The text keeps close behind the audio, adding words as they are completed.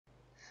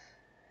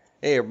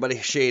Hey everybody,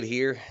 Shade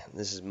here.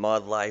 This is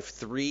ModLife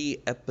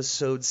 3,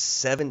 episode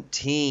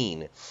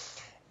 17.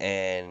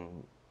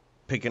 And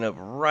picking up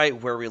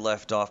right where we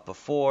left off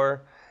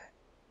before,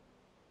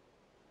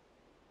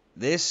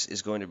 this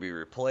is going to be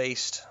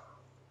replaced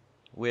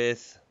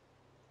with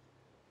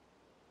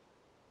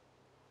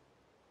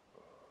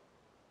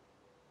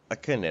a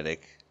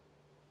kinetic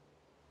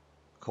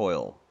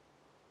coil.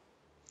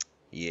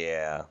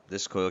 Yeah,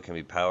 this coil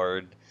can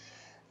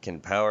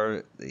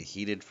power the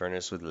heated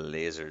furnace with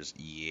lasers.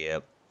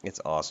 Yep, it's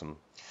awesome.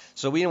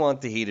 So we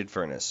want the heated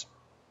furnace.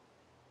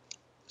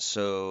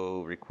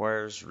 So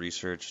requires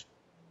research.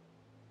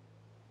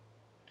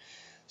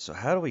 So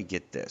how do we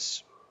get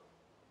this?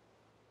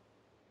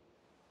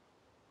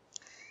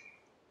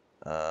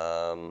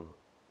 Um,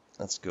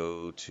 let's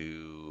go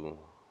to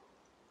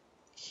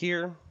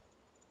here.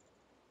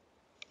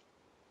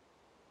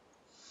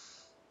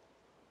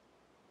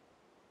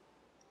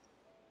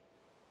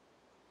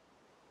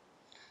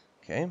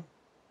 Okay,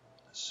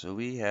 so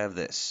we have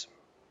this.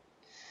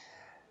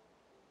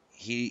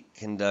 Heat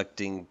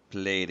conducting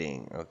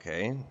plating.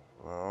 Okay,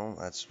 well,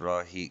 that's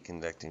raw heat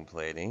conducting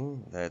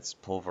plating. That's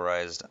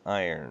pulverized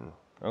iron.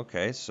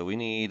 Okay, so we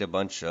need a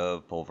bunch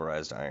of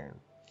pulverized iron.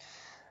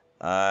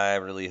 I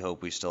really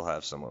hope we still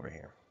have some over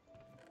here.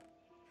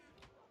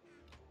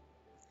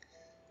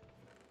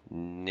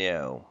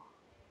 No.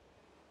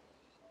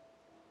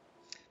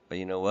 But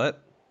you know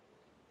what?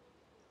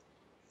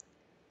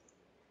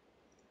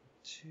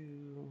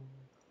 2,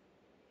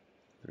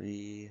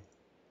 3.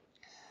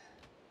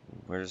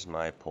 Where's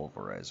my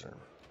pulverizer?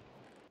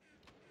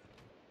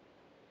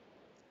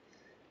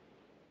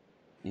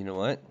 You know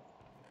what?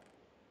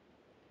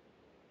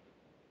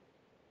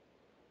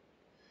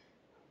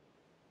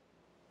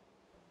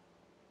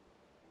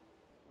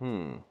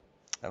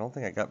 I don't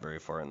think I got very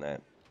far in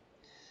that.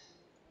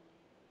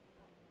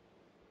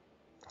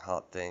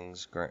 Hot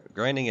things,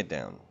 grinding it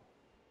down.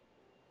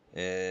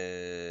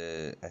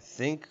 I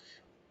think,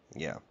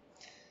 yeah.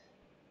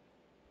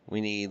 We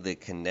need the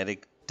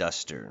kinetic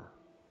duster,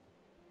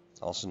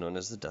 also known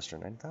as the Duster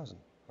 9000.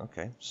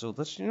 Okay, so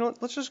let's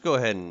just go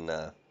ahead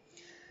and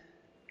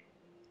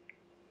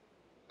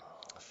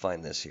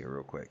find this here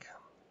real quick.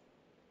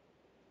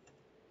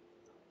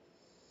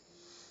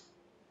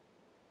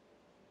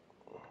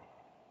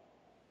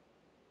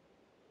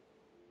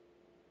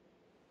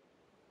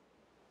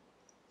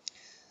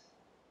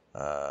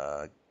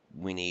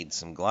 We need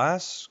some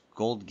glass,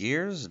 gold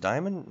gears,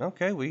 diamond.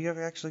 Okay, we have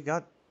actually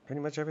got pretty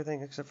much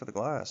everything except for the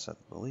glass, I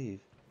believe.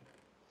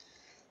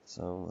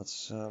 So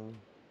let's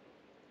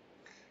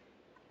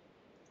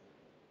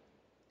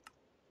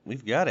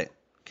we've got it.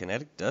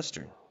 Kinetic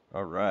duster.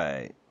 All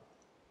right.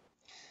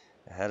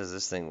 How does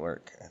this thing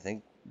work? I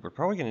think we're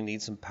probably going to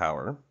need some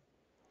power.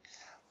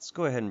 Let's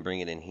go ahead and bring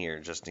it in here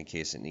just in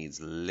case it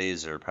needs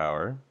laser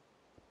power.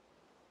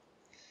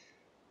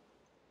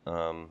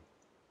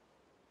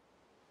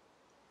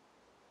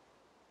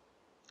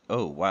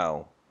 Oh,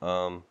 wow.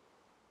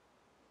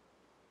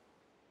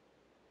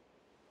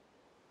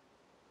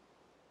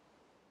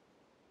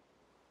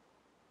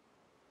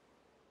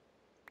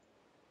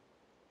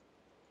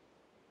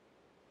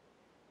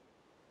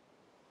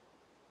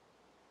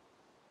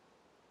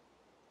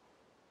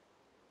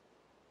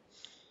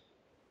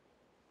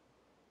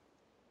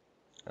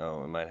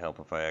 Oh, it might help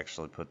if I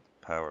actually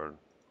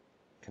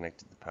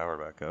connected the power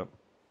back up.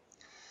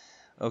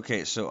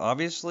 Okay, so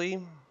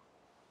obviously,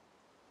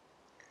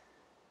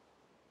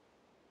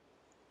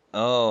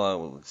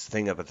 oh, this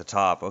thing up at the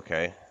top,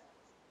 okay.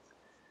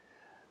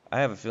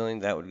 I have a feeling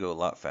that would go a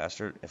lot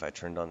faster if I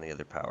turned on the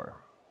other power.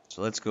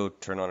 So let's go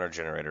turn on our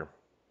generator.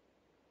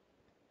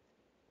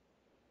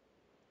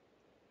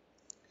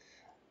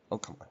 Oh,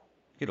 come on.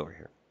 Get over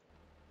here.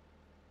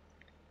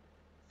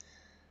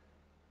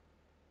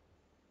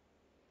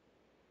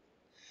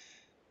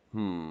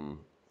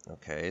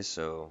 Okay,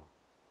 so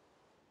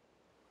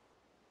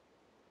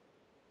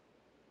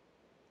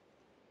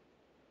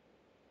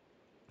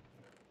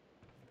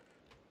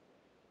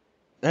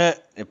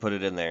it put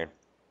it in there.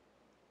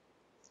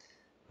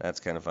 That's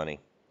kind of funny.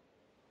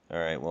 All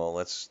right, well,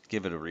 let's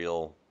give it a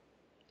real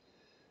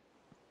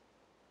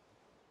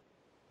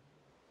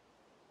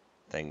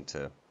thing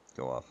to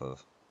go off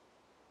of.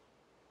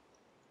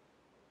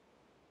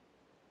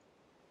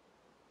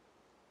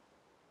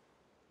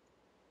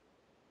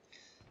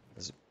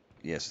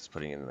 Yes, it's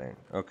putting it in there.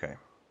 Okay.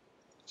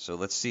 So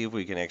let's see if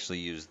we can actually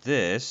use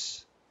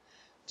this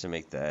to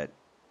make that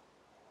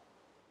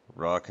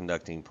raw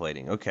conducting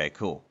plating. Okay,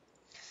 cool.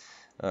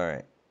 All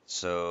right.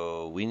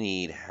 So we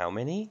need how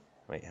many?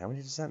 Wait, how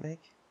many does that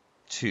make?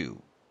 2.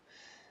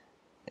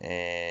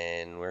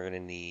 And we're going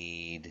to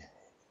need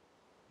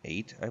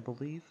 8, I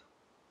believe.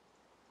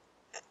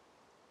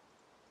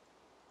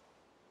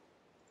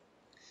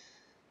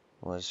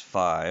 Well, there's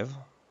 5,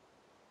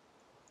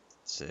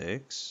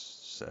 6,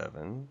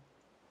 7,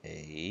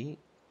 8,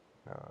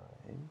 9,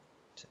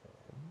 10.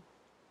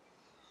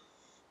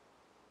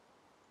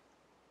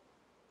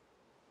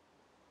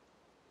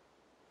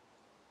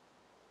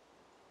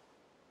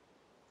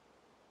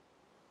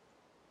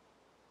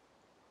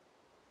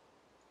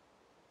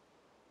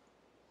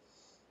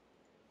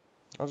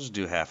 I'll just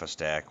do half a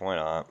stack. Why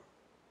not?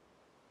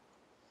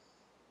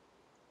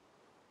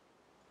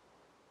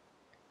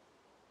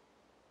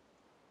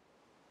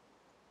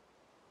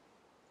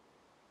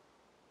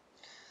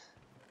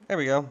 There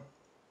we go.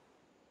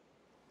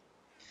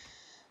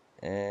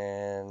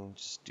 And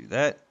just do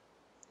that.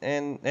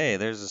 And hey,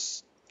 there's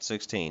a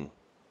 16.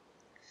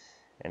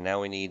 And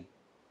now we need...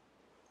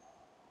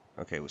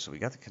 Okay, so we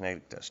got the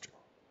kinetic duster.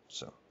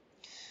 So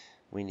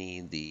we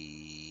need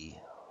the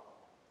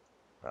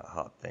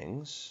hot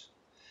things.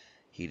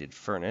 Heated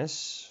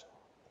furnace.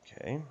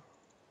 Okay.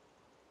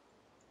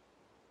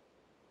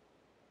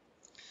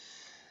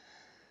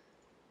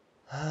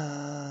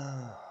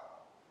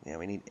 Yeah,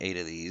 we need 8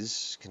 of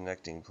these.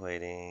 Connecting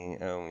plating.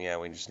 Oh, yeah,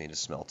 we just need to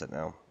smelt it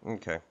now.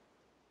 Okay.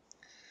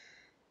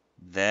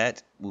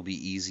 That will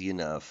be easy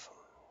enough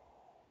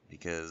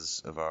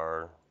because of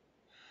our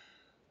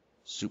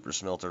super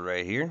smelter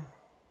right here.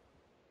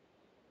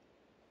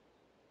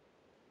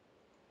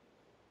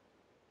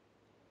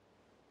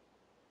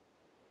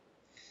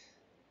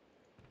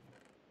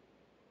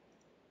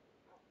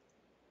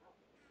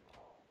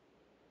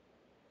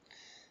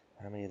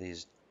 How many of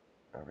these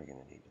are we going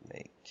to need to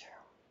make?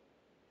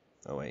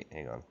 Oh, wait,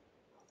 hang on.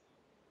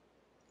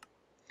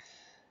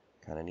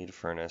 Kind of need a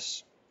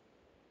furnace.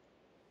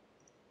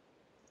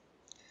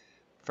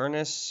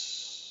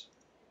 Furnace.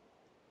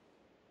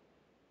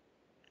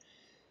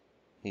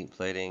 Heat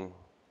plating.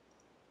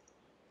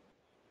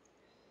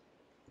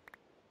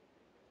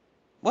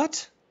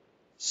 What?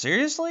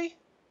 Seriously?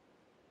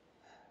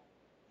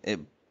 It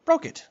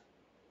broke it.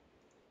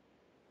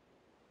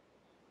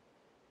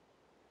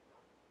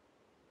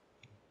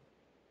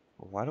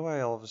 Why do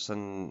I all of a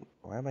sudden...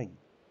 Why am I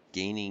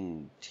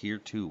gaining tier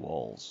 2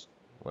 walls?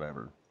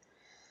 Whatever.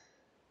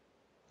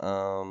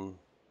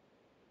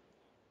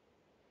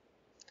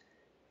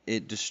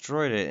 It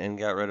destroyed it and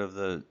got rid of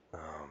the...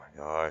 Oh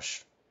my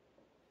gosh.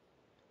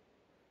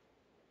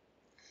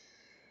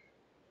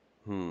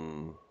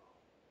 You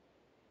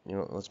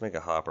know, let's make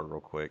a hopper real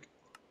quick.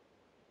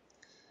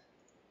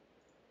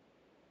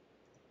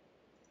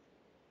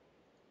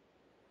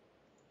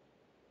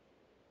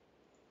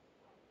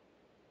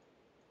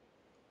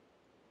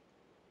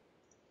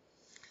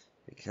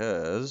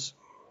 Because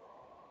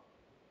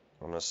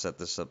I'm going to set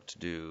this up to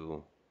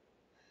do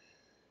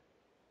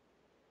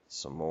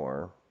some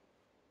more.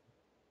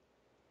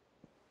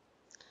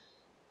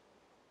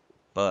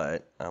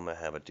 But I'm going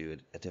to have it do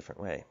it a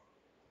different way.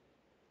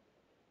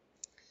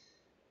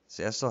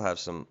 See, I still have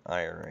some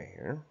iron right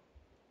here.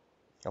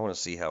 I want to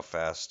see how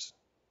fast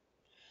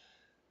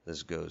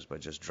this goes by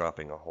just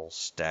dropping a whole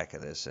stack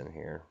of this in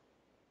here.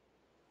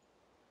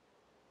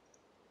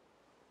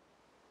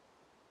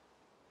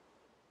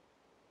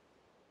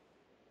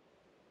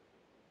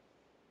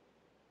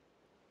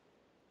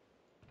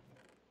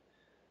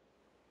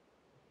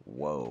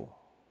 Whoa.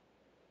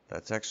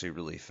 That's actually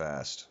really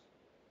fast.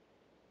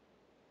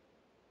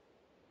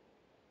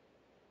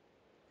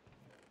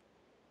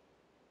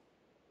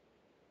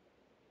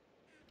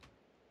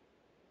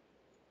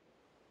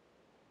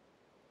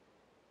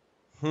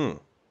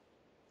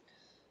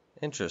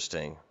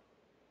 Interesting.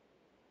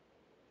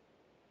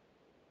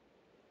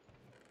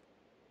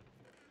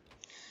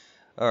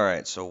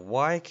 Alright, so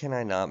why can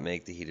I not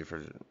make the heated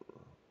furnace?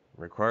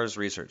 Requires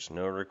research.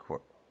 No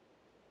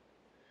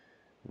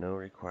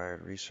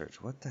required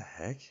research. What the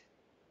heck?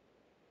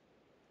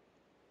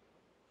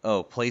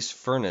 Oh, place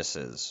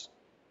furnaces.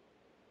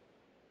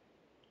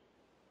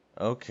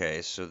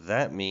 Okay, so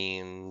that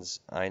means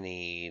I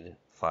need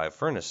 5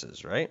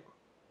 furnaces, right?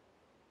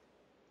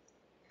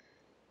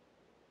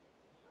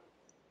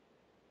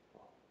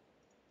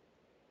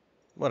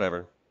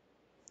 Whatever.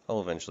 I'll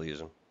eventually use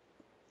them.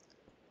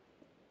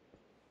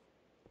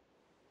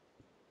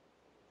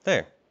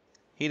 There.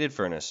 Heated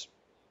furnace.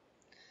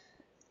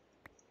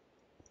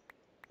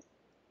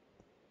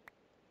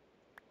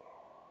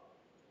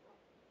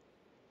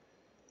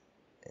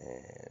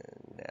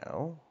 And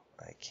now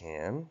I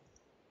can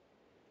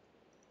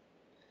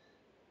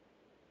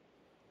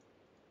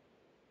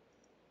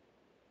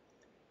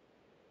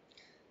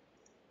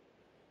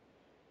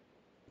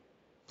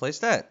place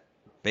that.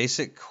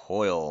 Basic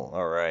coil.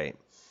 Alright.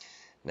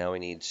 Now we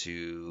need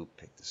to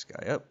pick this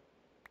guy up.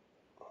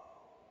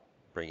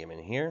 Bring him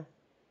in here.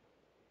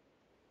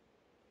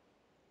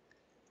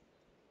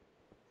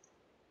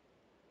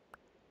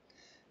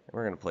 And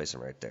we're going to place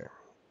him right there.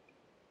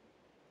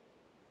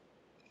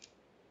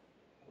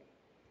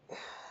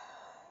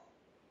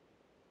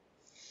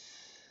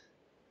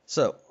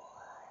 So,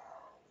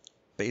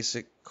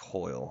 basic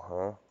coil,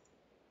 huh?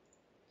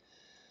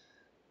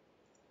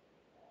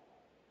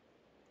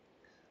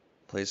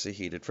 Place a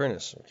heated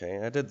furnace. Okay,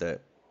 I did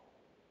that.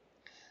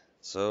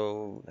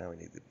 So, now we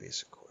need the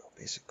basic coil,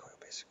 basic coil,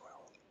 basic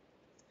coil.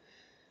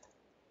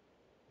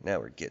 Now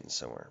we're getting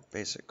somewhere.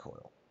 Basic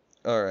coil.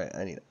 Alright,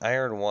 I need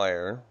iron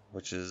wire,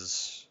 which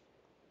is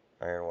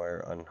iron wire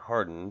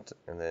unhardened,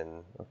 and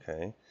then,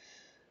 okay.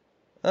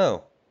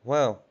 Oh,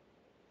 well,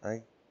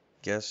 I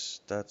guess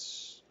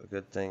that's a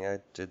good thing I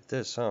did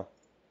this, huh?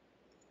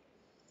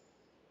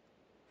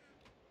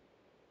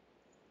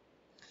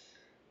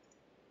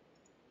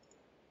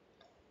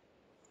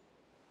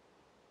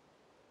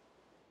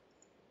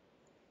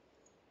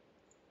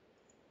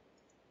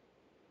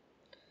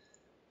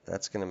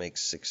 That's going to make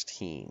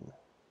 16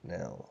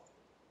 now.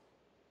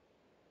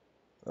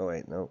 Oh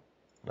wait, nope,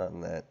 not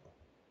in that.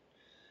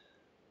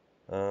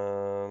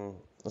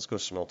 Let's go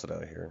smelt it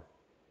out here.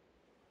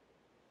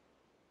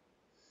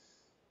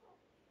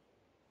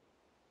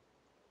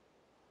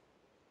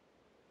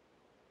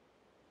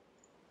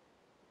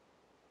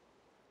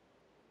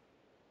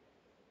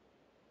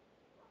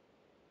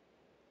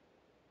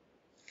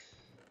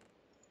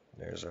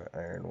 There's our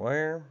iron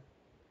wire.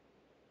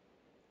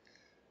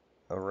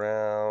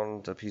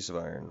 Around a piece of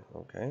iron,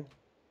 okay.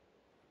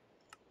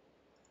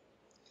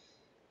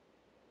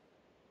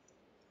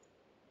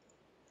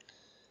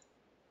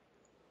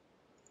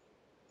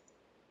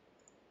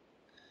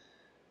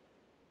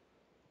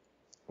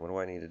 What do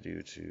I need to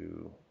do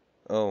to...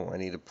 Oh, I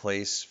need to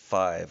place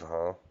 5,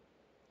 huh?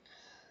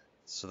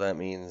 So that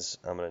means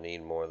I'm going to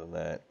need more than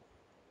that.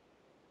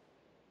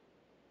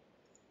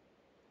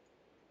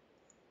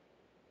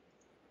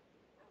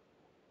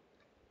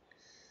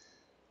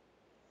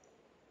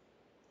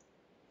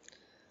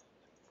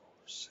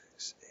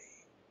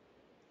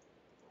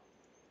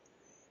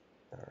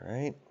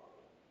 Alright.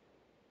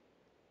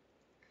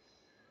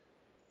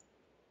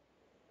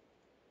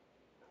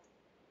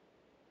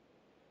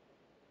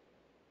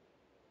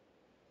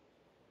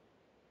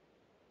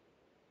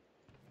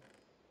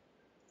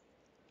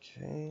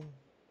 Okay.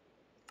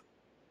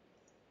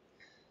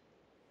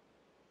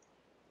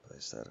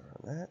 Place that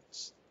around that.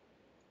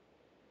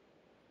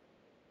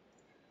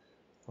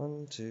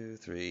 1, 2,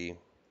 3.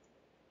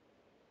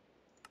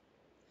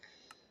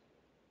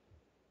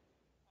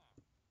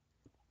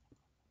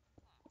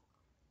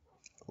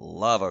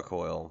 Lava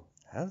coil.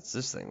 How does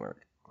this thing work?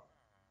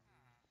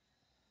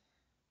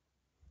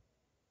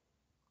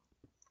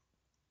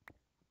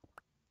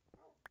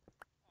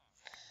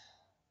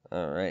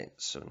 Alright,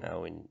 so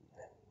now we...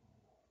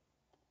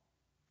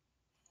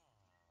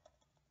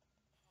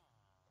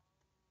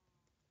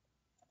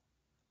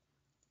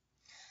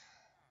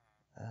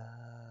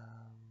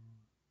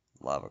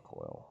 lava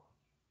coil.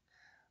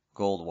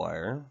 Gold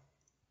wire.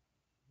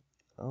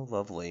 Oh,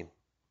 lovely.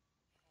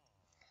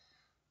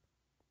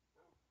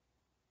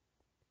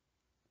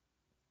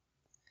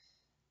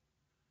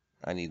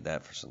 I need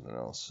that for something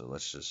else, so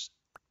let's just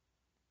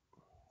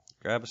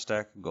grab a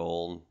stack of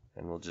gold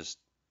and we'll just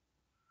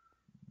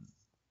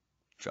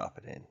drop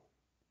it in.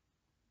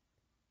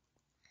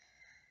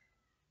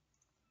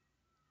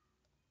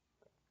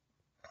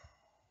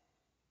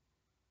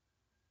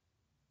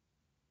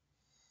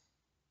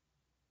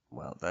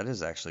 Wow, that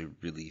is actually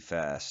really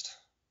fast.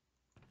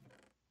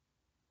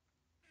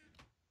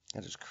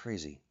 That is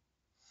crazy.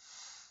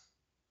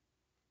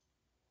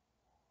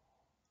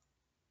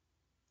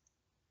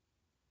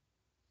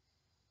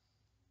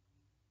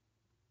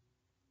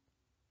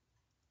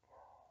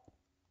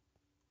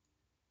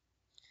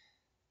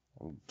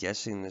 I'm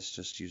guessing this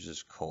just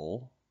uses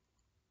coal.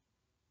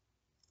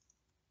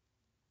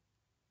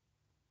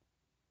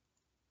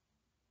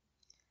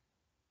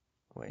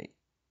 Wait,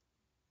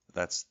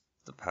 that's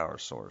the power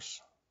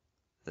source.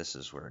 This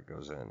is where it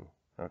goes in.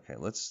 Okay,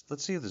 let's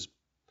see if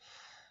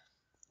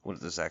what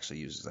this actually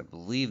uses. I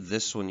believe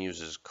this one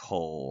uses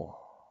coal.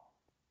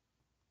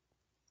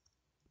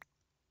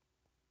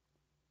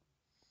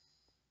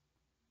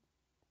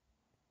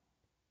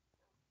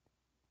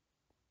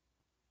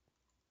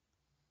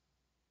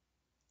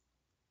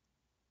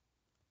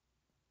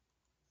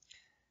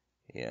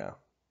 Yeah.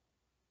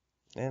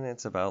 And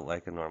it's about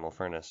like a normal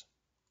furnace.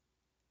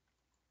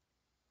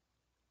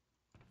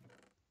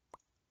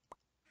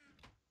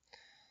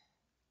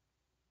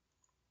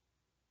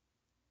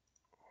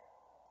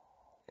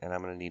 And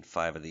I'm going to need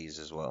 5 of these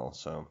as well,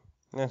 so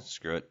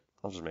screw it.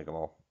 I'll just make them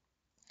all.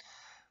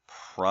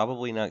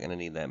 Probably not going to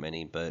need that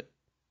many, but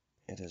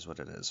it is what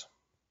it is.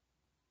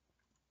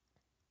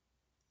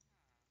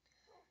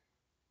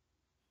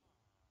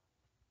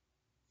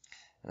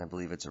 And I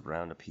believe it's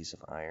around a piece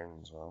of iron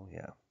as well,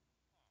 yeah.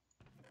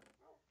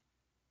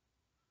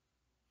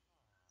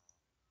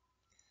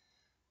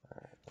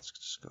 Alright, let's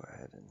just go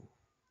ahead and...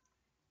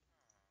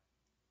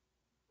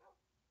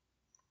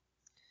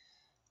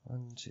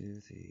 1,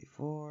 2, 3,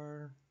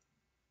 4...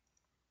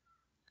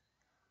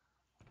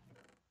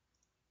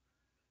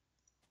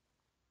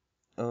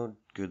 Oh,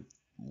 good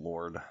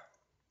lord.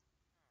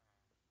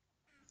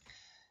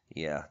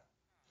 Yeah,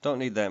 don't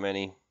need that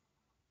many.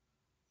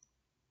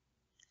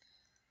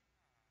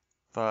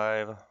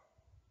 5.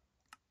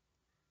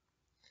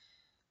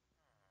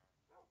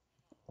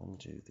 1,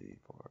 2, 3,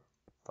 4,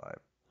 5.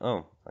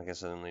 Oh, I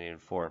guess I only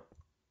needed 4.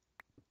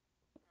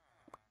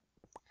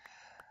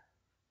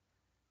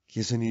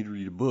 Guess I need to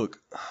read a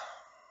book.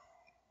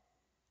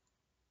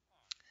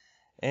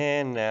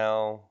 And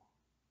now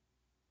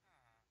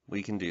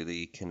we can do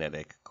the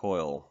kinetic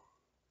coil.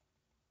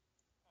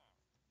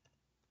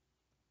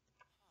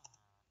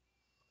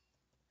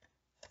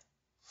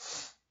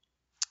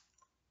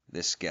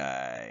 This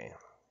guy.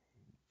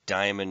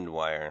 Diamond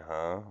wire,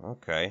 huh?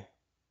 Okay.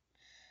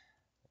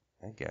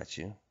 I got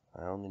you.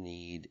 I only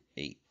need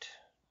 8.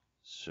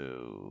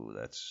 So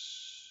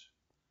that's...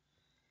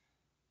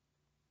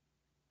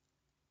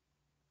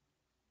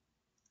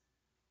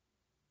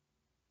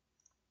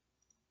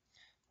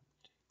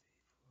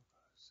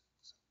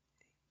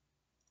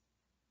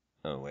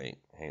 Oh, wait.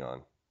 Hang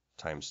on.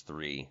 Times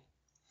 3.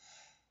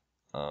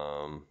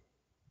 Well,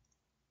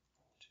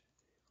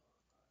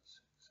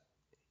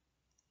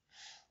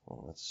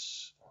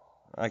 let's...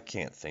 I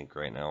can't think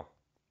right now.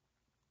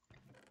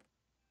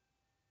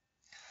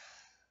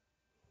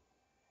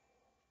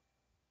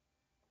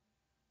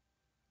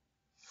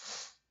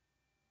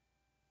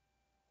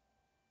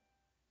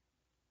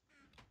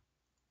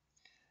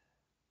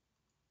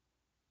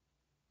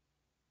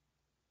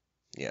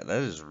 Yeah,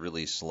 that is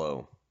really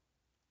slow.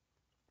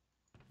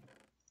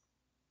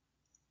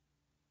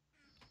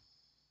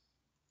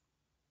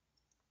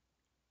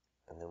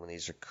 And then when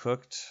these are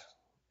cooked,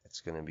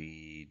 it's going to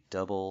be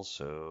double,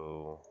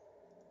 so...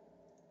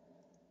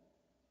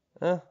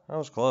 I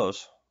was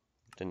close.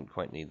 Didn't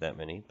quite need that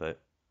many, but...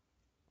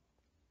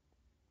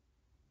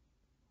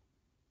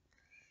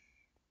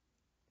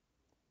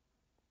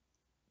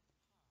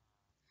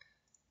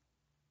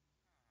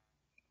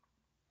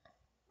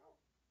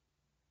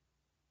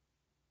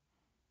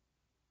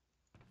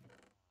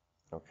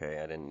 Okay,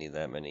 I didn't need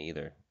that many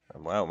either.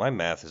 Wow, my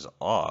math is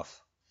off.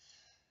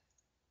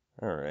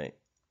 Alright.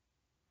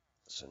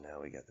 So now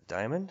we got the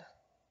diamond.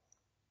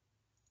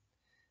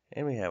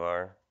 And we have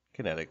our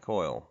kinetic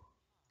coil.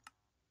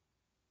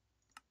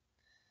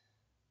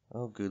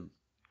 Oh, good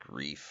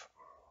grief.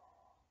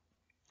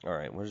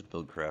 Alright, where's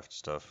Buildcraft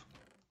stuff?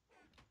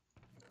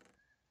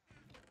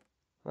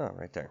 Oh,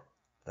 right there.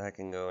 That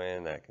can go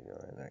in, that can go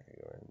in, that can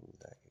go in,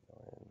 that can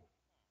go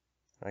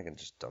in. I can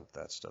just dump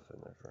that stuff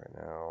in there for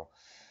right now.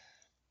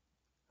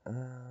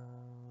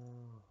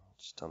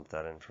 Just dump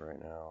that in for right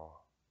now.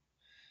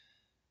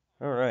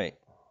 Alright.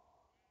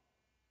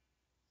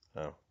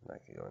 Oh,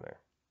 that can go in there.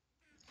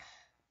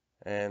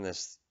 And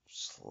this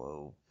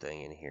slow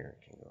thing in here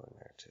can go in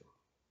there too.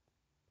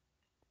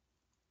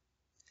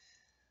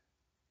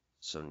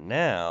 So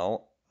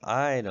now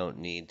I don't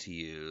need to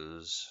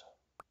use...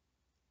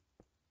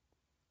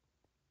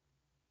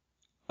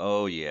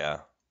 Oh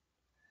yeah.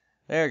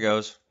 There it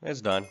goes.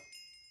 It's done.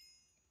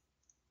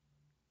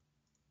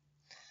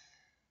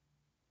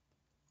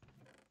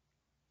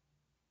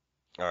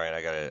 Alright,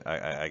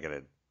 I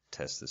gotta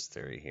test this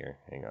theory here.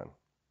 Hang on.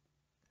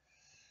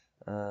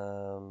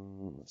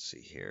 Let's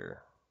see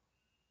here.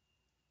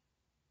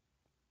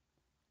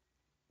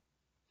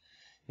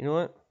 You know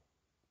what?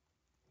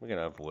 We're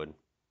gonna have wood.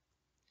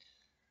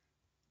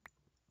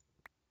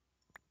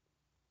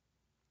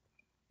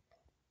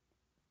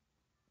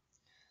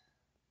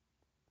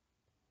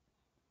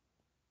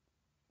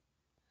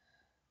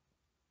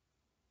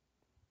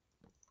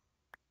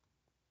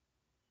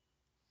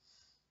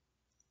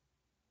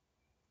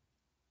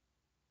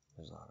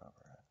 There's a hot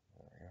opera.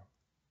 There we go.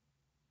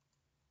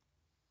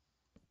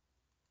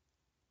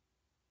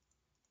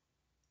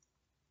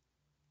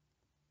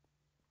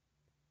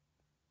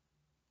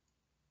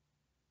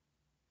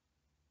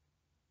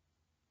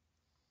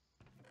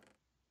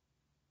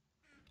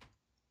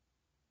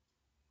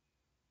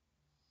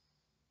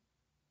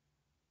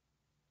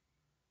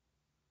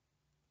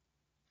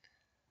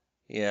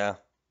 Yeah.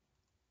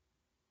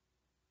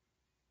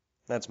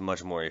 That's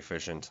much more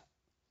efficient.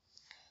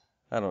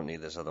 I don't need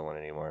this other one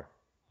anymore.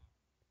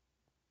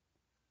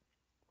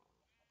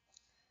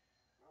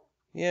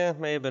 Yeah,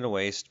 may have been a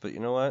waste, but you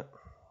know what?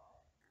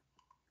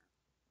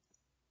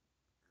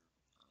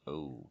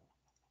 Oh.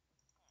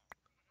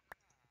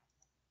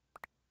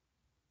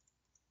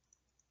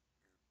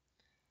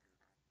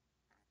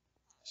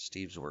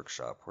 Steve's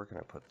workshop. Where can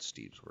I put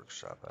Steve's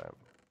workshop at?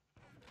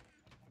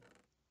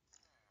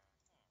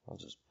 I'll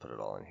just put it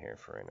all in here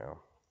for right now.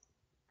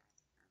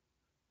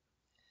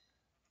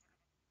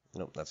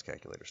 Nope, that's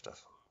calculator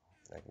stuff.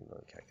 I can go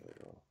to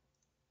calculator one.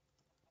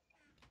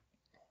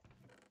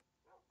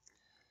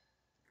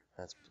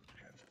 That's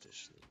Buildcraft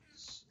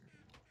additions.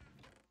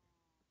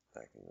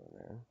 That can go in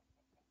there.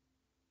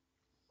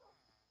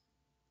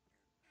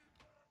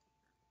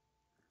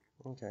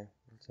 Okay,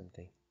 it's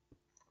empty.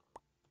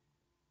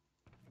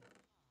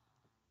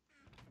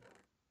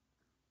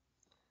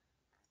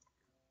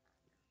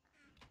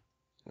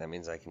 That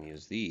means I can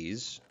use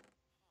these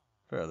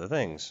for other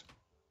things.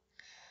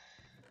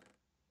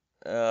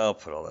 I'll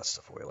put all that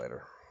stuff away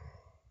later.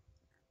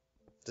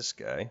 This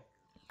guy.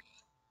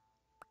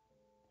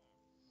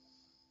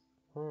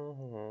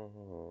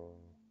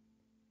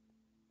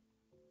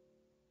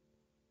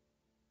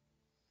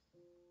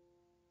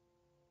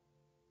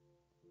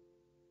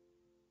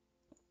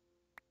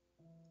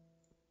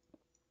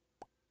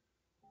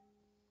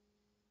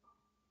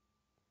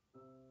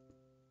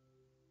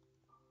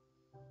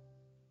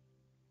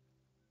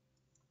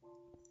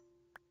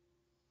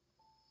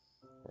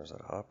 Where's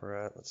that hopper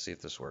at? Let's see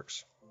if this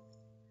works.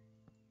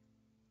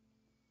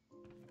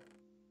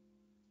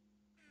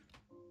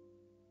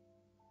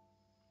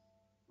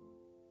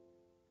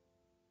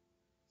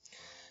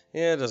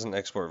 Yeah, it doesn't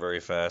export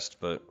very fast,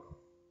 but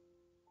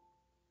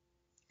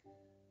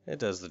it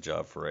does the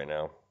job for right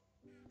now.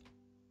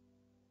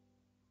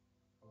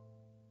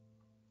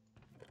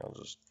 I'll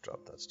just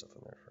drop that stuff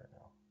in there for right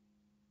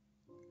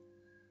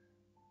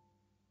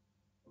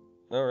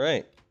now.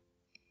 Alright.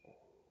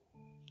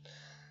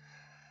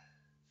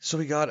 So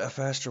we got a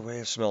faster way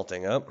of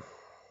smelting up.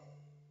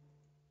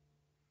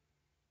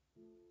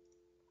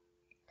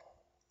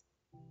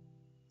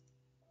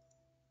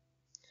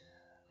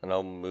 And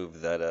I'll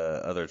move that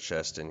other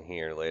chest in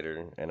here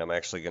later. And I'm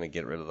actually going to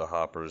get rid of the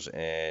hoppers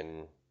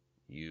and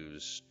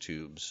use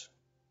tubes.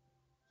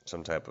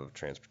 Some type of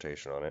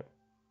transportation on it.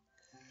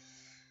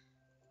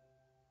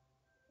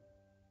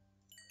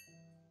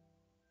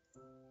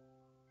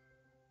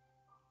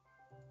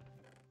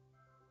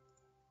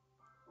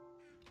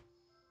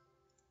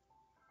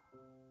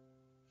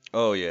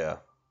 Oh yeah.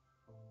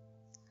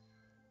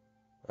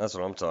 That's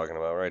what I'm talking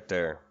about right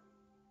there.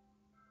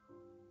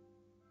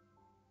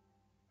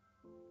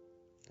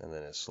 And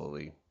then it's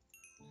slowly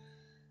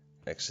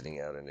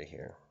exiting out into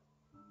here.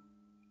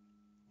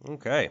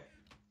 Okay.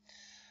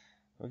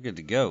 We're good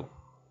to go.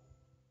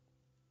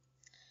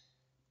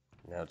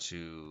 Now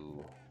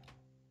to...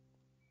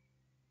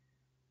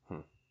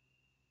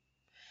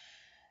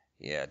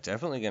 Yeah,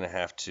 definitely going to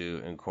have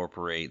to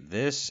incorporate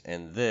this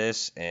and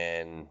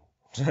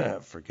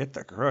forget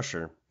the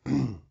crusher.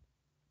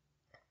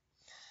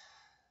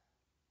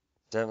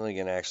 Definitely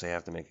going to actually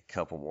have to make a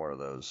couple more of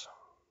those.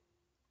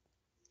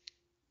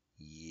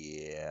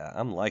 Yeah,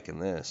 I'm liking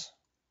this.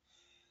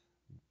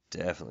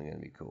 Definitely going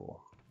to be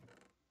cool.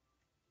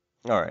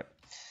 Alright,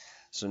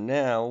 so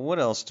now what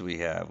else do we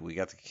have? We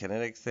got the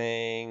kinetic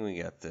thing,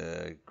 we got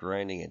the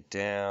grinding it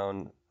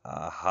down.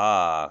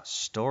 Aha,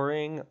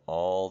 storing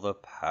all the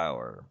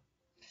power.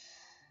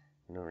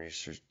 No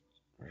research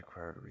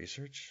required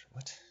research?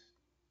 What?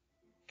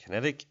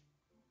 Kinetic,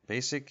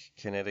 basic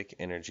kinetic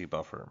energy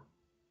buffer.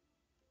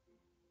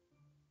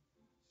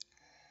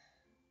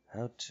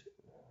 How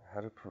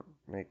to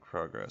make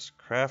progress.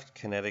 Craft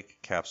kinetic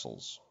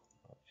capsules.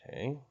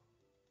 Okay.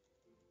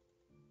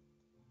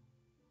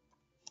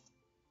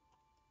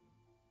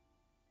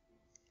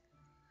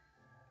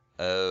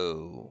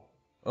 Oh.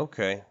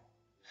 Okay.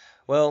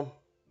 Well,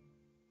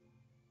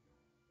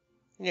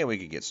 yeah, we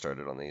could get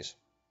started on these.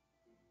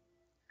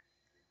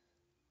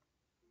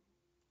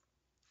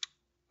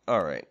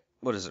 Alright.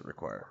 What does it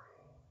require?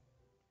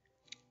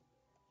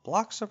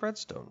 Blocks of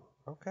redstone.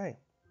 Okay.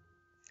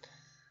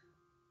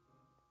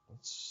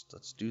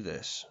 Let's do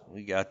this.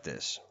 We got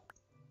this.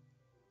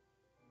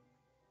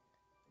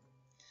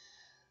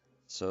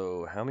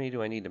 So how many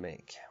do I need to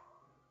make?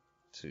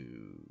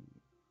 2,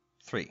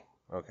 3.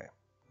 Okay,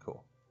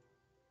 cool.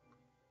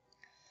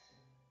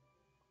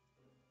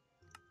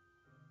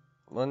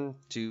 1,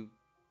 2.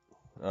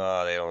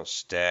 Oh, they don't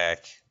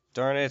stack.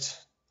 Darn it.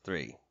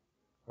 3.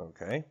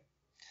 Okay.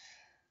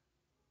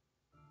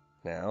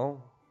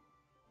 Now.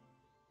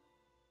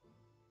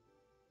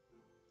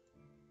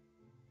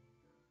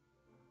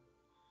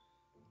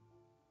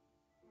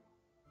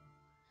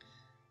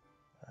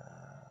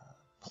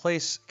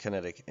 Place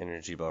kinetic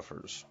energy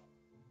buffers.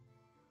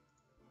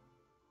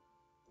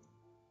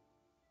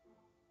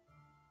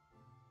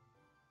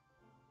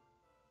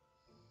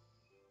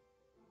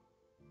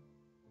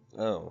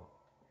 Oh,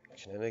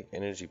 kinetic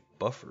energy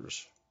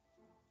buffers.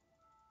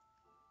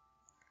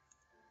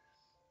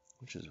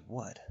 Which is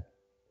what?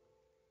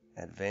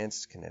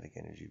 Advanced kinetic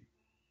energy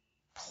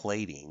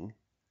plating.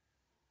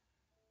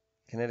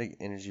 Kinetic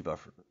energy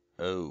buffer.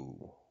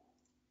 Oh.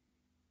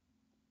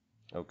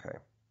 Okay.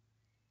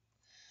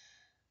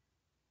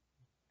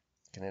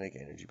 Kinetic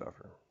energy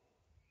buffer.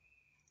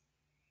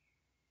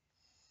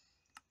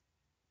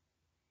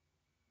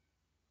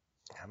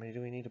 How many do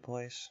we need to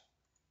place?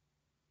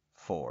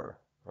 4.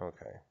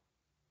 Okay.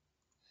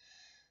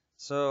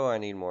 So I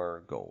need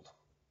more gold.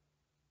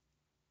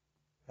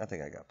 I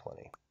think I got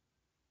plenty.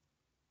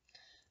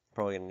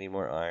 Probably gonna need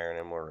more iron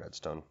and more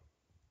redstone.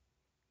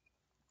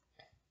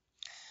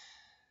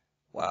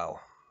 Wow.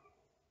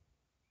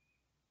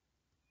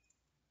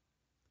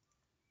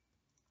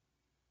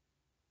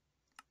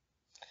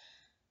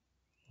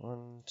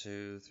 One,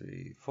 2,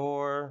 3,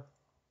 4.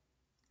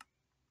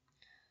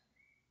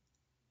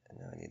 And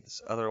now I need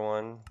this other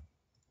one.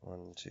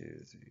 1, 2,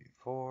 3,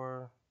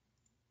 4.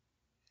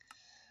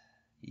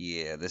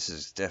 Yeah, this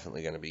is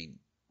definitely going to be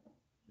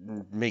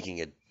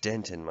making a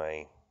dent in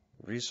my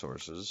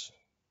resources.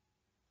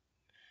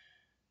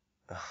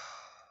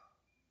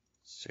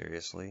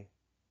 Seriously?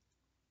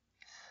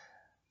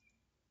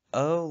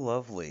 Oh,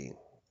 lovely.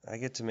 I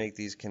get to make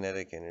these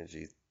kinetic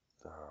energy.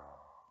 Oh.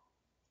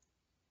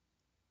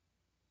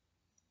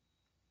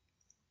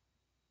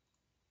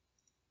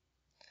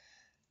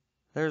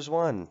 There's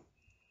one.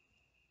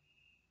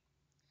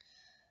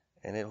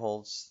 And it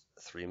holds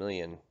 3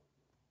 million.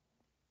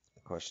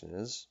 The question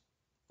is...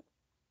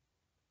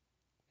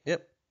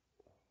 Yep.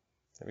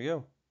 There we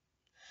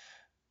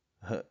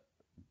go.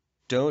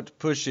 Don't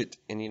push it.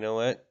 And you know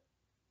what?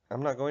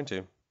 I'm not going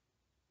to.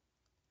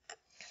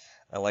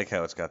 I like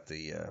how it's got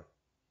the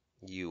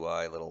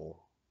UI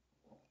little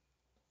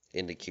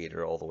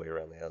indicator all the way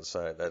around the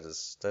outside. That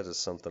is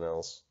something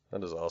else.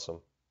 That is awesome.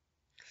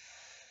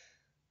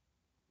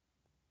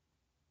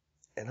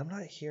 And I'm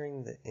not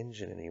hearing the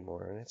engine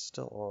anymore, and it's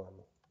still on.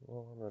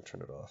 Well, I'm going to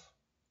turn it off.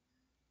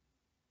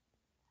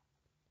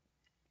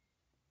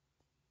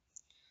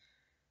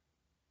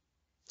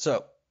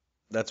 So,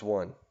 that's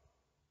one.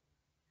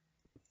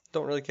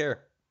 Don't really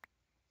care.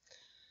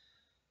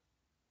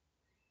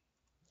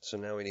 So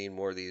now we need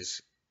more of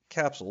these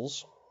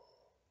capsules.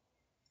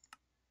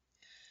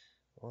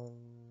 1,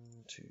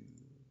 2,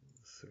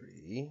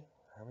 3.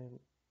 How many?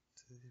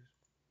 2,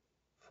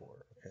 4.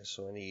 Okay,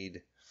 so I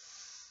need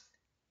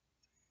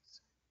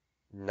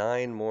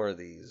 9 more of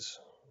these.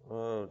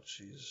 Oh,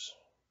 jeez.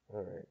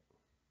 All right.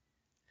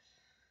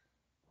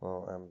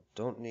 Well, I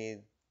don't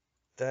need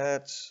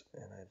that,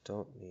 and I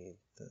don't need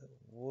the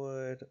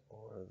wood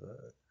or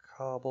the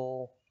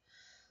cobble.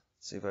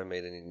 Let's see if I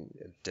made any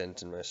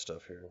dent in my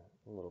stuff here.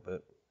 A little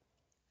bit.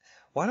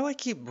 Why do I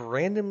keep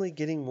randomly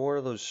getting more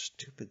of those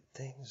stupid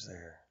things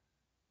there?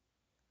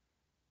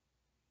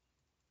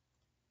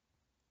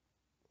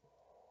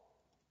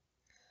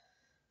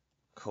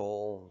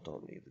 Coal,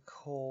 don't need the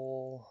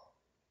coal.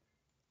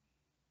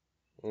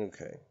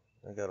 Okay,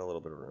 I got a little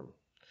bit of room.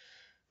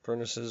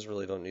 Furnaces,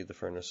 really don't need the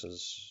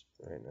furnaces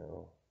right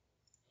now.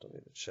 Don't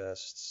need the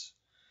chests.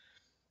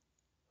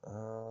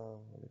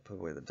 Let me put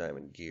away the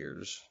diamond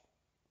gears.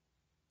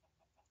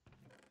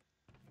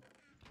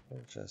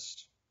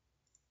 Chest.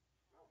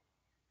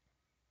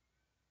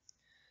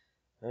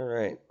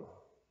 Alright.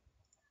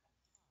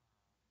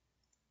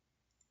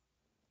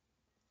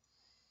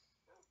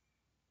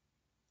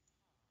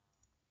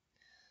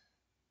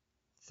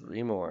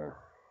 Three more.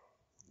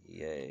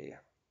 Yay.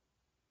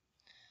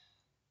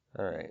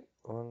 Alright.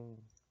 1,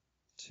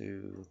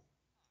 2,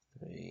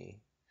 3.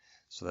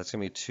 So that's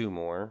going to be 2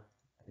 more.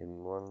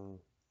 And 1,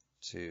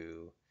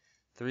 2,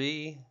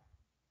 3.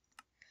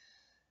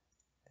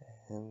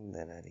 And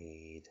then I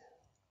need...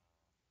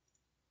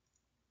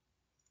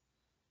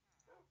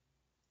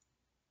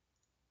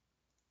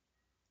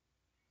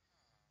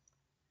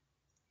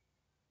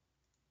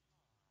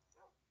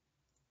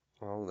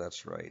 Oh,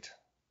 that's right.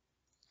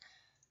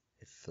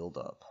 It filled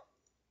up.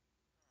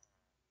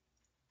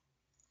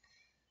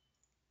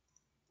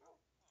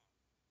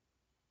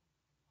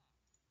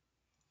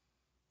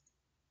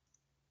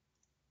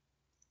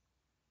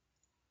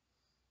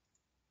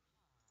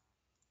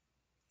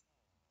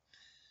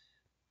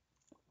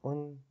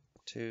 One,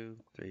 2,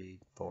 3,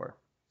 4.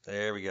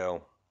 There we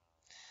go.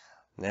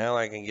 Now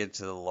I can get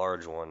to the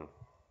large one,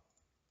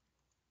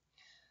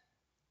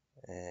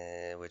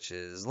 which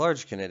is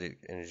large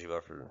kinetic energy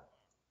buffer.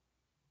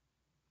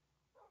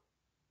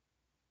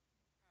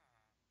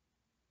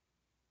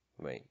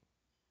 Wait.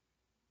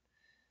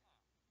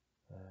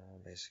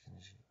 Basic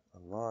energy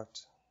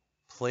unlocked.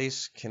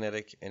 Place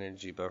kinetic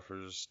energy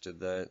buffers.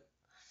 Did that.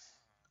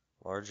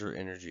 Larger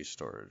energy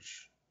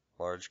storage.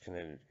 Large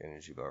kinetic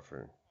energy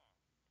buffer.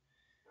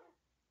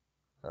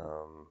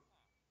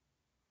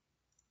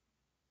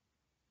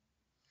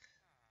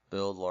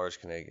 Build large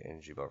kinetic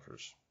energy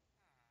buffers.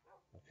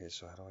 Okay,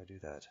 so how do I do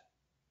that?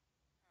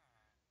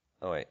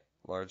 Oh wait,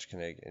 large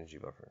kinetic energy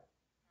buffer.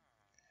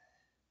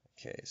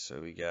 Okay, so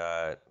we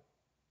got...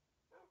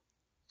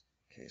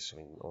 Okay, so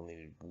we only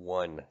need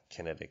 1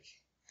 kinetic.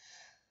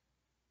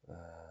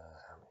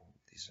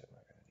 These are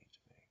not going to need to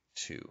make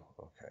 2.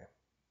 Okay.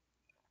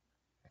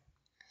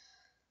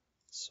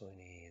 So we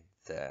need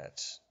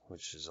that,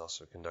 which is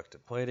also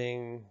conductive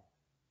plating.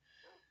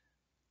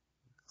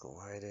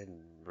 Glided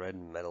red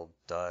metal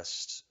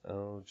dust.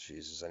 Oh,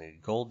 Jesus. I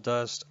need gold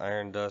dust,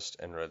 iron dust,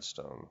 and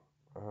redstone.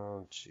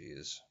 Oh,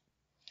 jeez.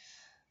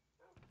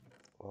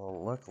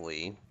 Well,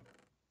 luckily,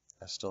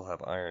 I still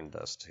have iron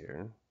dust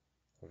here.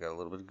 I've got a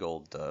little bit of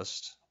gold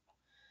dust.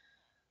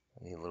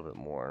 I need a little bit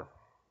more.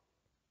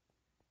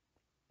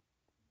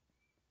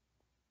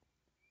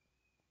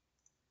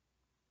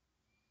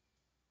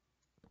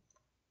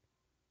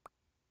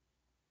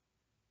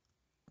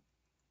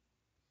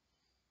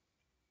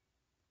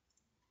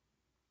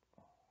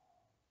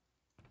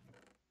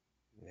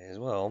 May as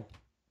well.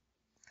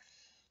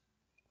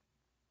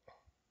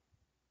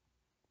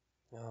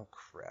 Oh,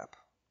 crap.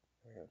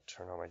 I gotta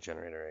turn on my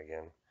generator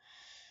again.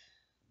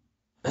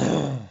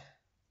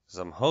 Because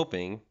I'm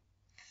hoping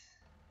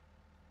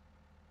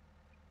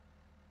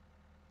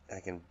I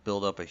can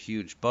build up a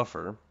huge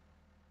buffer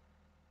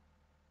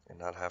and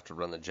not have to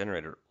run the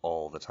generator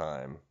all the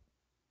time.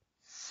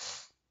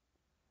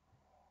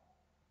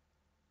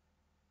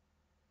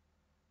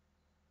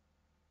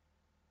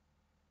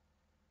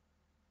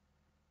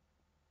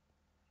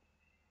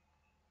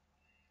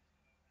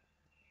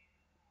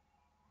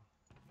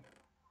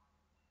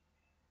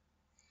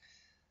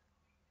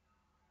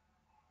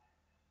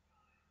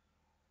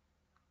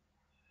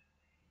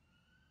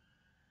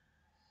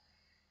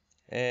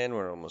 And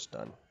we're almost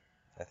done,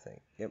 I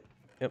think. Yep,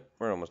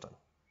 we're almost done.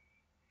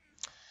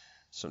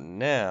 So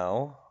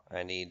now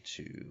I need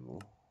to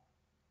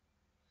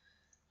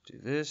do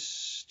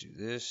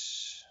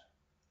this,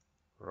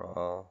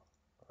 raw,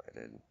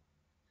 lighted.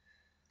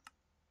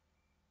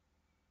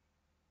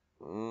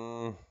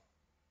 Oh,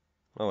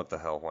 what the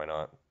hell, why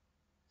not?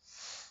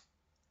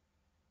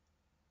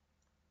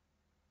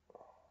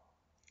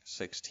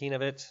 16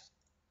 of it.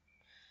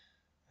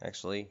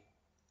 Actually,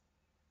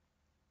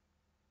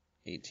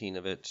 18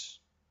 of it.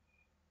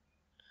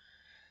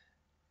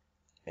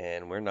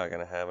 And we're not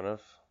going to have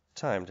enough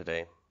time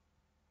today.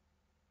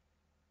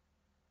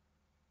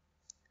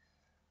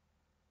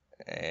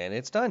 And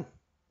it's done.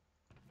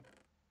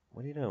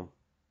 What are you doing?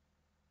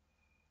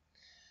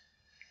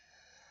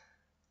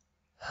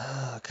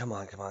 Come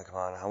on, come on, come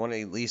on. I want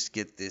to at least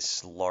get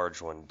this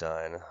large one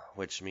done,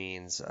 which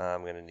means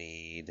I'm going to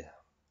need,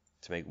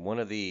 to make one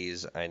of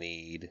these, I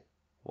need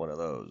one of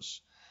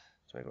those.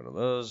 To make one of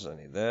those, I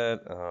need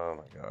that. Oh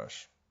my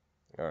gosh.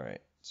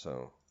 Alright,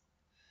 so.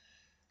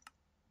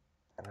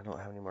 And I don't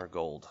have any more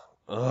gold.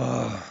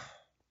 Ugh.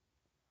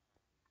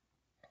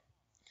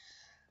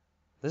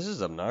 This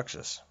is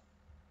obnoxious.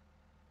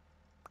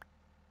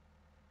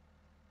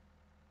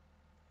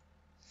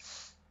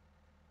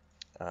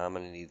 I'm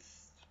going to need,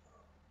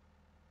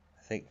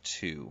 I think,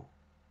 2.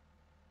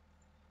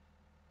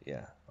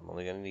 Yeah, I'm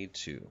only going to need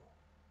 2.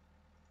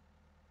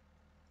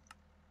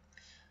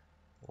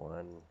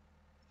 1,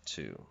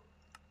 2.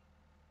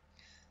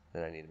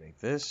 Then I need to make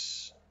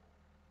this.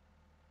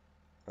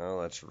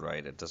 Oh, that's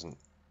right. It doesn't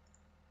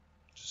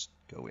just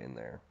go in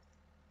there.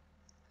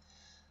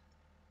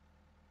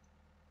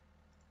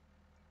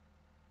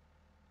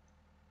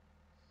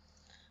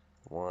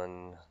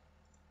 One,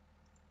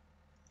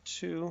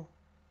 2.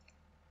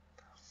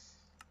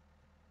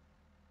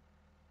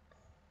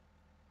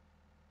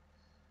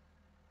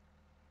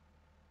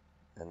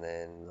 And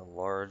then the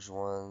large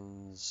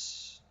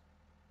ones.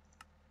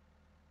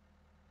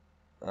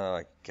 Oh,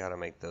 I gotta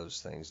make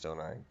those things, don't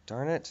I?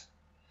 Darn it.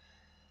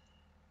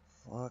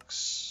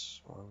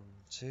 Flux. 1,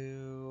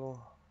 2.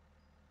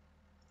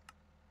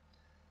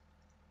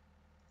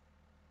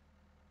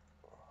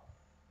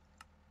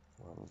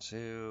 1,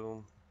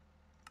 2.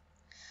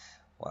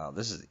 Wow,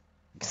 this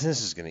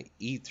is gonna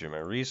eat through my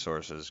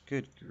resources.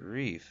 Good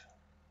grief.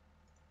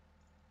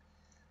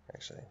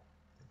 Actually,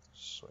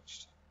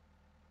 switched.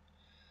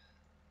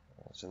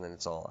 So then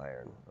it's all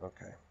iron.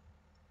 Okay.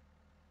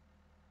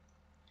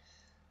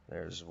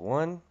 There's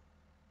 1.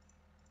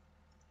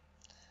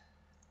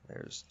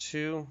 There's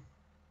 2.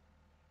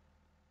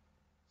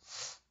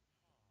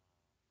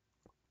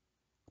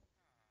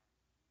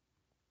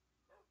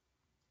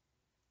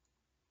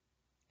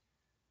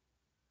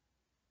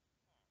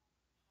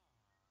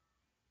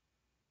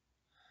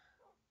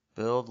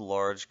 Build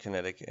large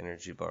kinetic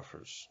energy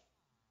buffers.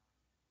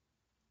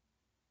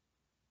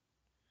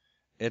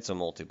 It's a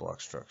multi-block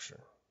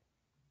structure.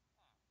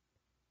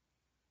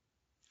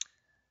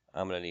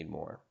 I'm going to need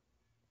more.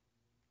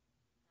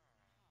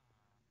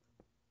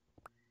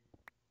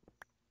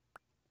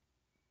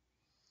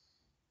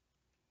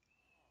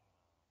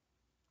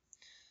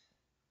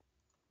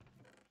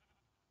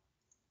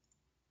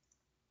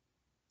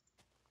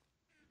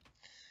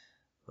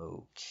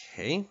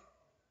 Okay.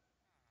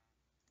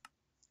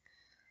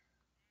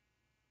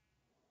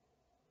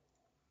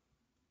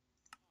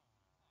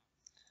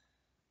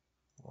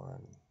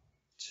 One,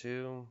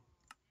 2.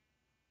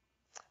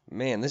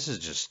 Man, this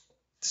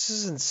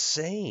is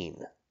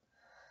insane.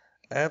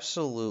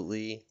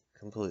 Absolutely,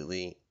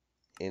 completely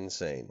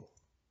insane.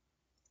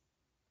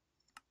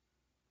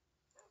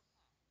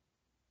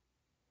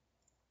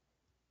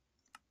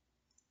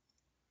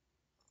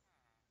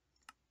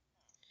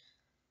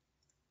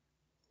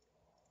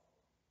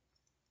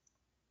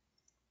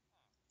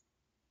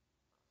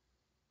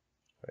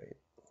 Right.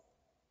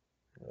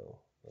 No,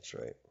 that's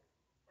right.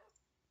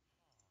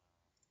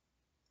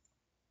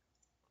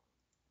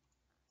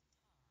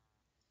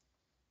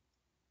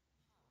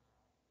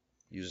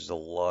 Uses a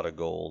lot of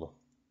gold.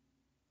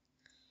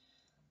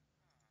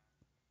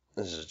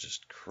 This is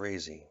just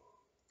crazy.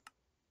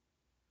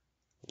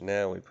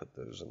 Now we put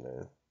those in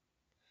there.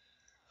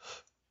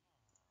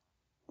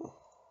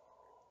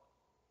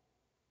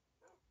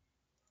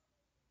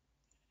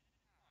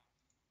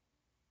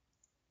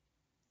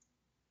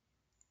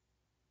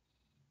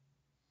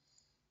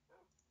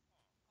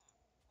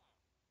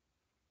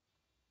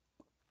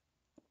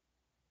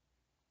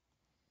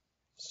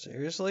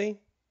 Seriously?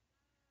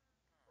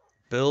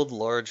 Build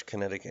large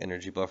kinetic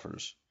energy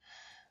buffers.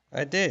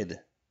 I did.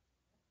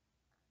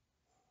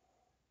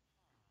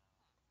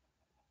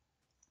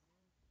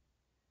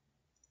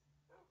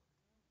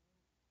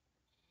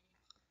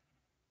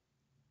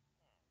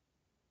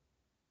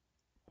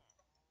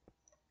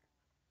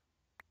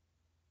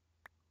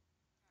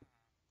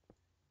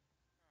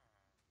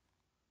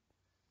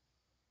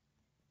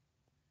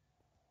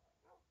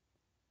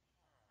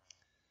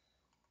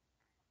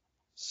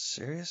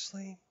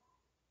 Seriously?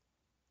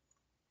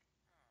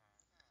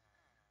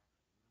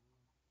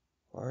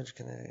 Large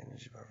kinetic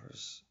energy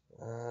buffers.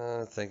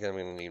 I think I'm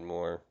going to need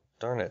more.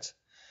 Darn it.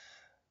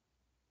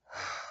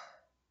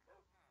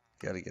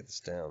 Gotta get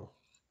this down.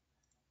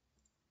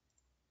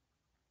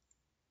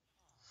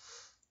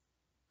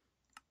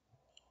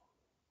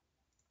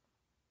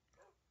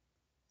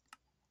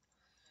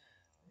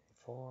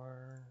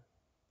 4.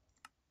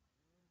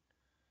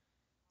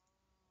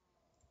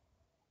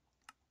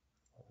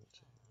 1,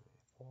 2,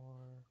 4.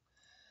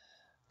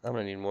 I'm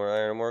gonna need more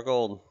iron, more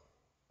gold.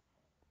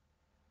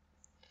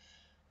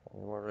 I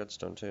need more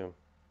redstone too.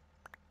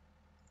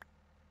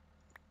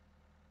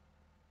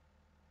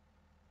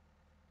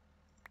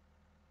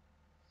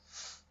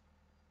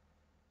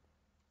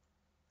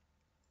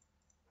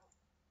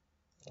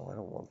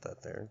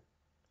 right there.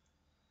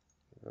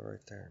 Go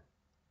right there.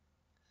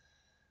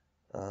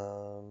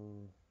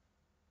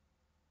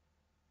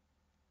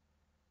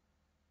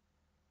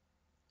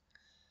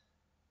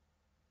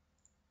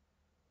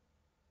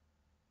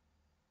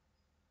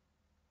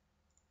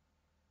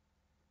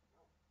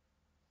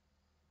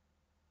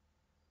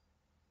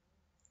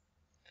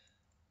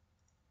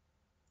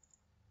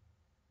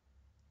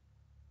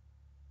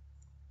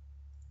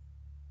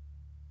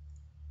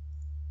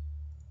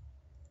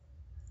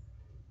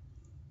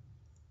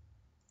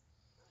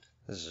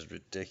 This is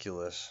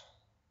ridiculous.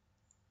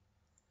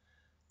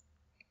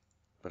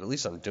 But at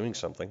least I'm doing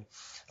something.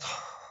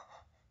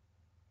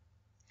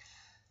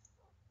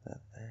 That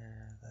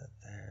there, that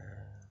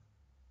there.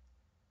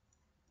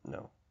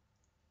 No.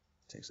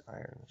 It takes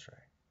iron, that's right.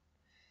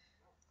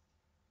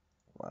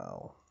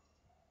 Wow.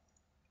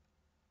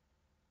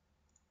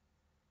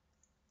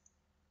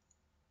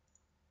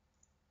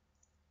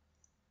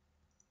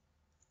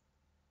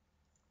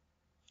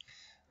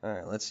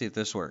 Alright, let's see if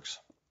this works.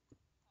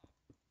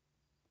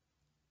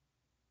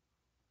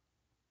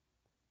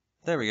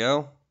 There we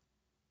go.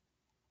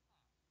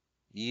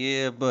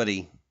 Yeah,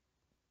 buddy.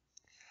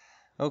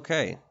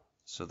 Okay,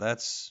 so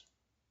that's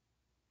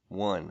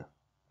one.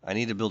 I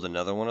need to build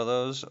another one of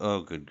those.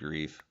 Oh, good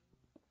grief.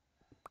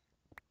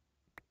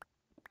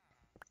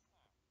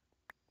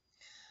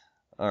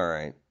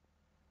 Alright.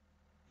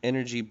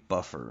 Energy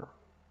buffer.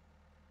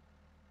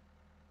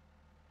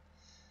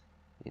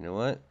 You know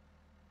what?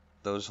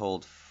 Those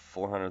hold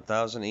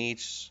 400,000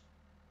 each.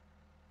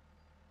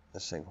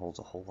 This thing holds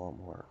a whole lot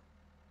more.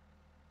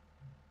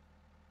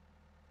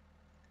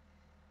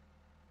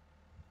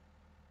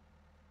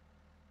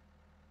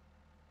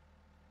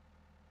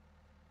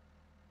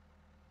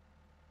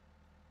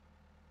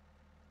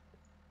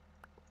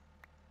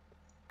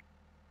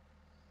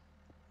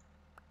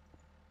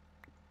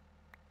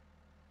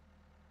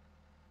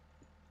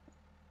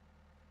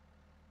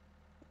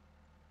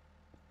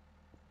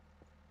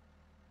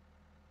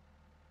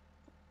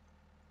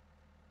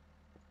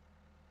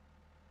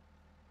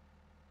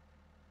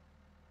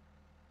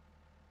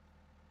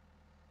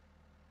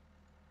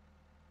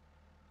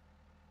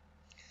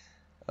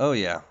 Oh,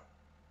 yeah.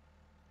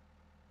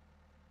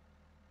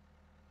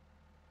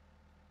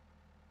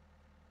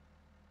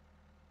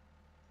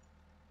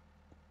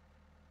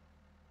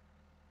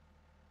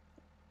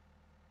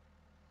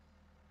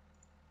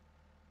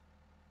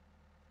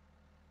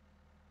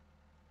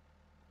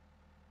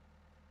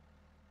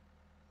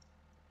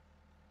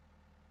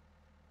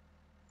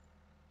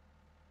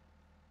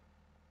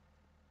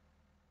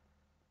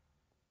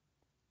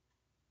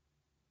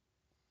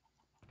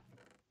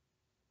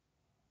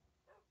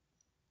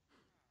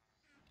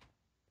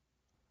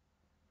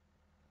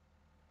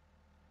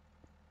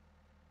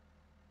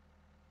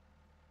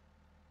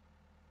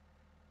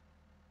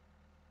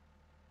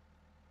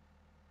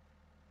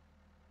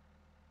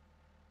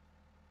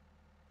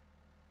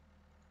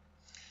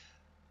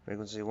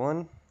 Frequency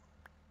 1.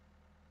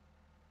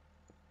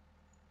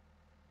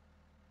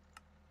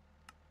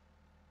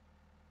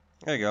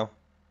 There you go.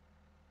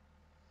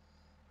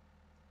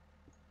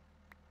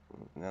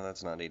 No,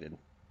 that's not needed.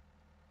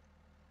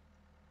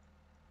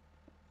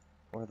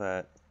 Or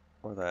that.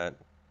 Or that.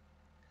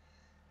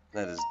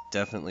 That is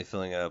definitely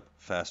filling up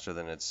faster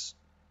than it's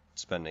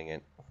spending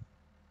it.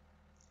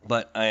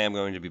 But I am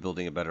going to be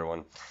building a better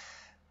one.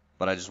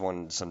 But I just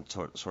wanted some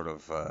sort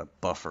of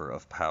buffer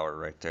of power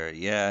right there.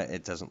 Yeah,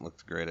 it doesn't look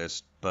the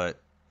greatest, but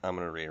I'm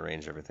going to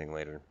rearrange everything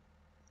later.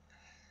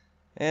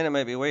 And it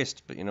might be a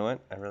waste, but you know what?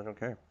 I really don't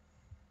care.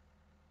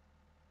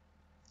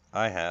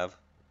 I have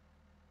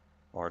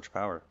large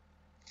power.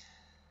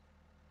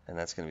 And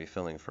that's going to be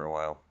filling for a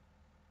while.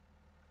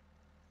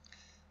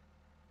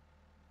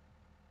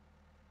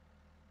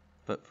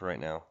 But for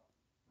right now,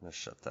 I'm going to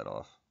shut that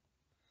off.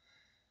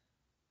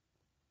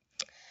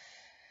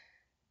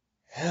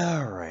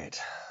 Alright,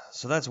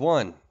 so that's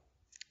one.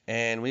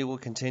 And we will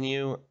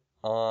continue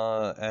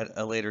at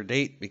a later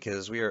date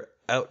because we are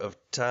out of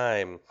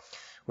time.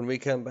 When we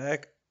come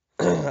back,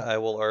 I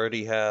will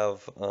already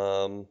have... wait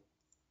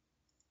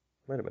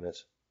a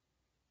minute.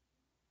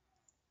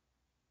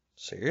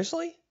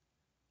 Seriously?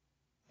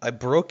 I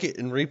broke it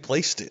and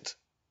replaced it.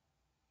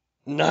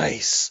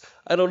 Nice!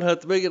 I don't have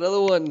to make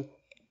another one.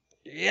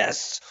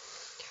 Yes!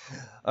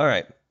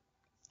 Alright.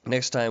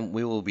 Next time,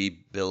 we will be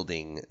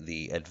building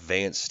the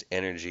advanced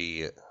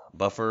energy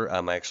buffer.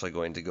 I'm actually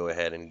going to go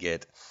ahead and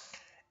get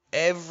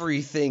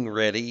everything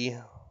ready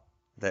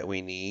that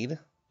we need.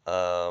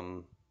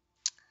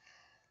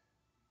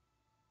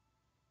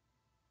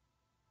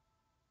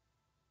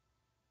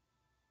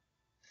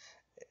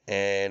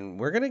 And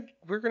we're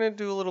gonna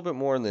do a little bit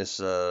more in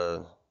this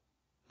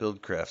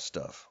Buildcraft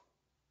stuff.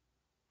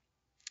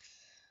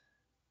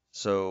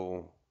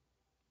 So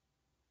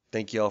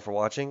thank you all for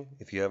watching.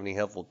 If you have any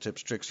helpful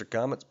tips, tricks, or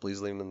comments,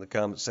 please leave them in the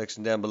comment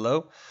section down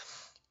below.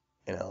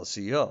 And I'll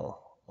see y'all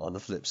on the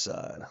flip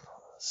side.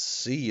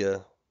 See ya.